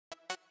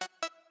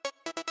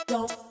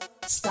don't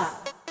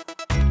stop.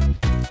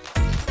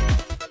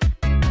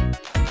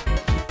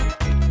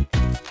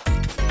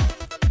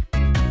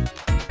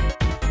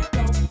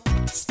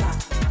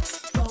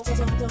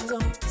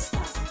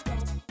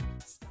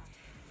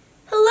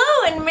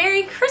 Hello and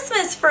Merry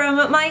Christmas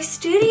from my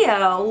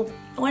studio.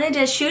 I wanted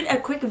to shoot a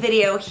quick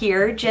video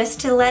here just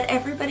to let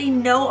everybody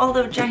know all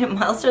the giant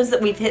milestones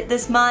that we've hit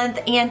this month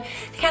and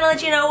to kind of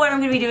let you know what I'm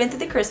going to be doing through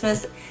the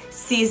Christmas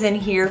season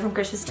here from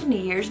Christmas to New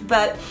Year's.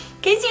 But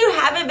in case you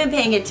haven't been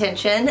paying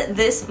attention,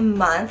 this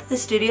month the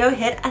studio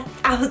hit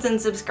 1,000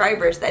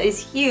 subscribers. That is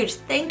huge.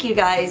 Thank you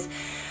guys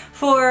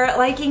for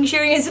liking,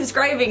 sharing, and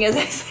subscribing, as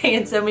I say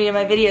in so many of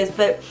my videos.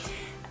 But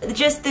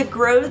just the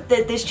growth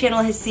that this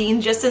channel has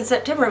seen just in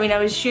September. I mean, I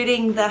was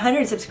shooting the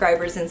 100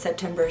 subscribers in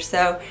September,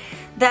 so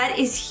that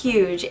is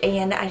huge,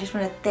 and I just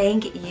want to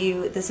thank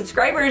you, the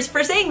subscribers,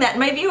 for saying that, and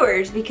my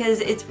viewers, because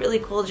it's really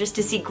cool just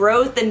to see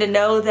growth and to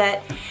know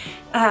that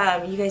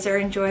you guys are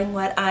enjoying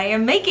what I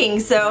am making.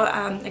 So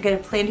I'm going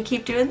to plan to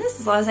keep doing this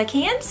as long as I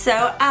can.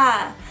 So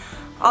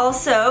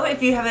also,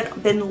 if you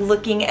haven't been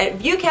looking at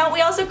view count,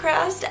 we also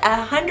crossed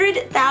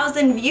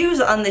 100,000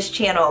 views on this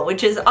channel,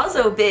 which is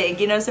also big,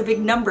 you know, so big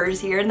numbers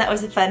here, and that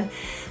was a fun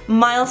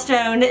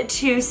milestone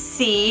to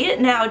see.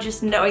 Now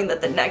just knowing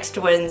that the next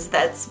one's,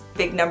 that's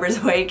big numbers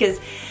away, because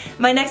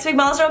my next big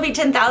milestone will be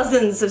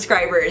 10,000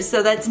 subscribers,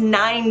 so that's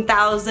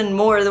 9,000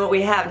 more than what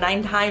we have,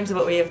 9 times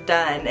what we have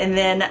done. And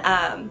then,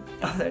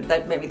 oh,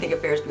 that made me think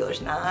of Ferris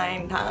Bueller's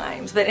 9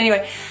 times, but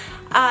anyway,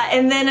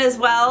 and then as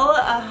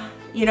well,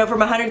 you know, from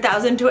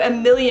 100,000 to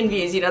 1,000,000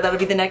 views, you know, that'll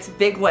be the next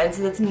big one,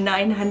 so that's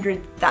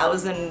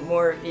 900,000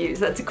 more views.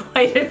 That's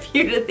quite a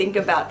few to think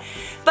about.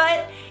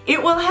 But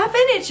it will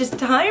happen, it's just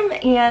time,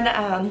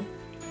 and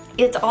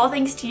it's all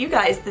thanks to you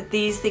guys that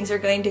these things are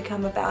going to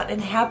come about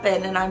and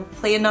happen, and I'm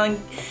planning on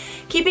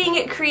keeping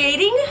it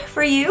creating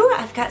for you.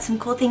 I've got some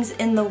cool things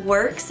in the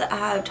works.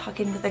 I'm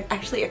talking with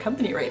actually a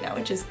company right now,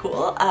 which is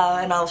cool,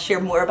 and I'll share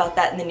more about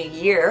that in the new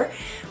year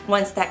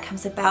once that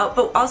comes about.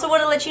 But also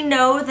want to let you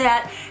know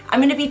that I'm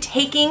going to be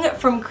taking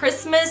from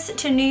Christmas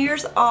to New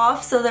Year's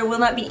off, so there will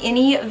not be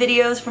any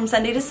videos from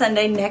Sunday to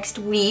Sunday next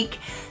week.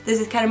 This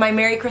is kind of my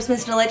Merry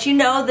Christmas to let you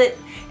know that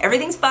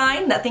everything's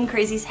fine, nothing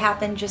crazy's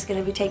happened, just going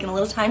to be taking a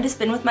little time to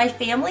spend with my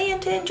family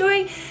and to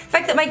enjoy the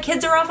fact that my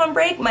kids are off on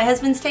break. My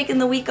husband's taking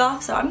the week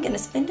off, so I'm going to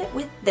spend it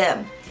with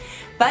them.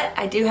 But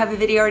I do have a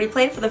video already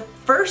planned for the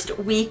first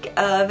week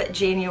of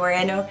January.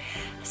 I know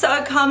I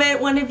saw a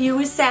comment, one of you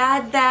was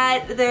sad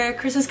that the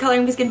Christmas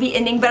coloring was going to be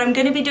ending, but I'm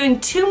going to be doing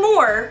 2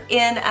 more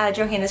in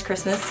Johanna's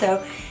Christmas,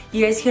 so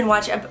you guys can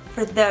watch up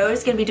for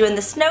those. Going to be doing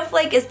the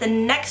Snowflake is the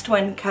next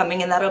one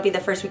coming, and that'll be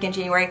the first week in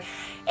January.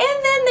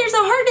 And then there's a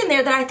heart in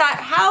there that I thought,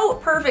 how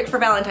perfect for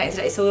Valentine's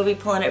Day, so we'll be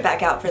pulling it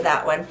back out for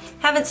that one.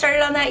 Haven't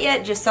started on that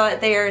yet, just saw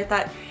it there,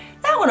 thought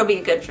that one will be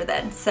good for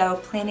then, so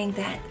planning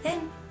that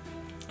then.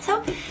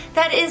 So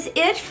that is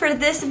it for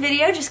this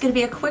video. Just going to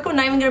be a quick one.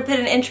 Not even going to put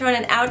an intro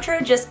and an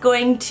outro. Just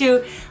going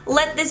to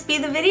let this be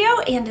the video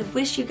and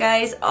wish you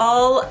guys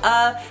all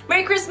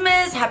Merry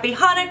Christmas, Happy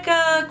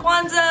Hanukkah,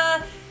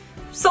 Kwanzaa,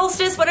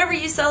 solstice, whatever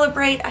you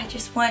celebrate. I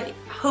just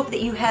hope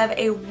that you have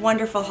a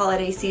wonderful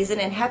holiday season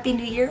and Happy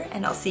New Year,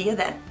 and I'll see you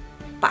then.